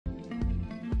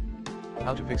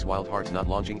How to fix Wild Hearts not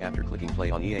launching after clicking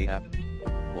play on EA app.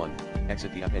 1.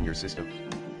 Exit the app and your system.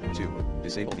 2.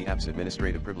 Disable the app's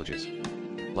administrative privileges.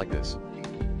 Like this.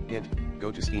 Hint,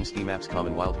 go to Steam Apps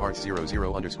Common Wild Hearts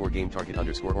 00 game target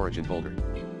origin folder.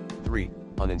 3.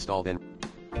 Uninstall then.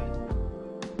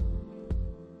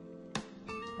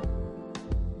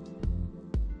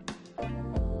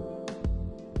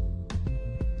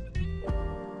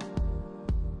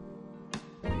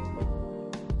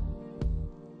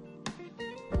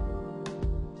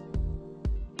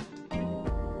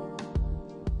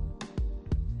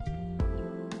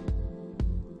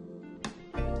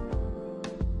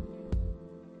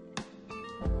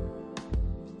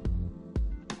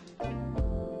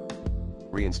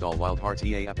 Reinstall Wild Hearts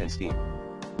EA app and Steam.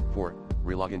 4.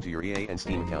 Relog into your EA and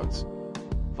Steam accounts.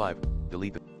 5.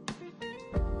 Delete the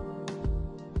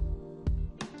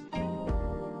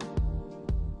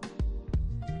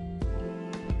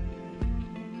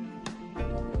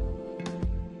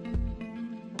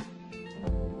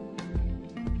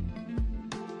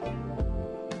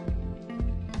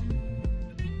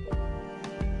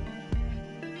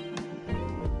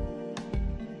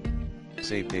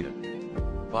Save data.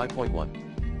 5.1.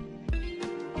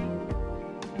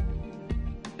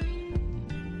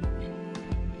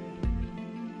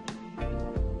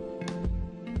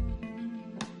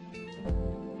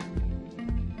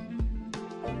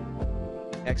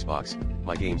 Xbox,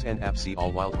 My Games and Apps. See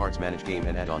all Wild Hearts Manage Game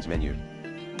and Add-ons menu.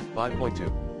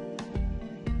 5.2.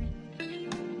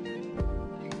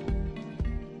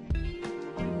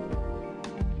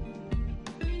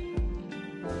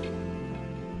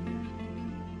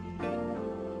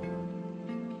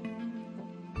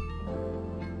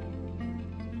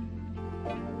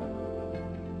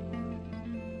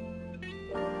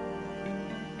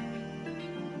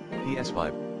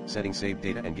 PS5, Settings Save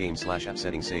Data and Game / App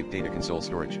Settings Save Data Console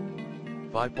Storage.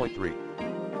 5.3.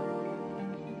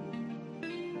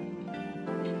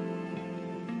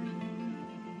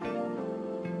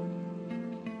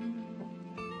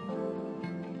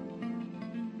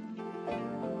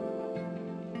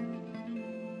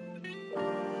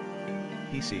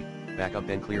 PC, backup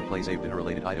then clear play save data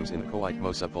related items in the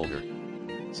Koitmo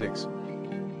subfolder. 6.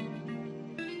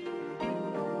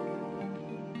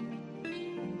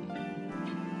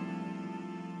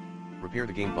 Repair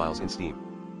the game files in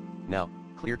Steam. Now,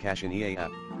 clear cache in EA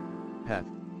app. Path,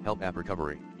 help app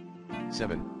recovery.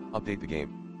 7. Update the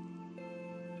game.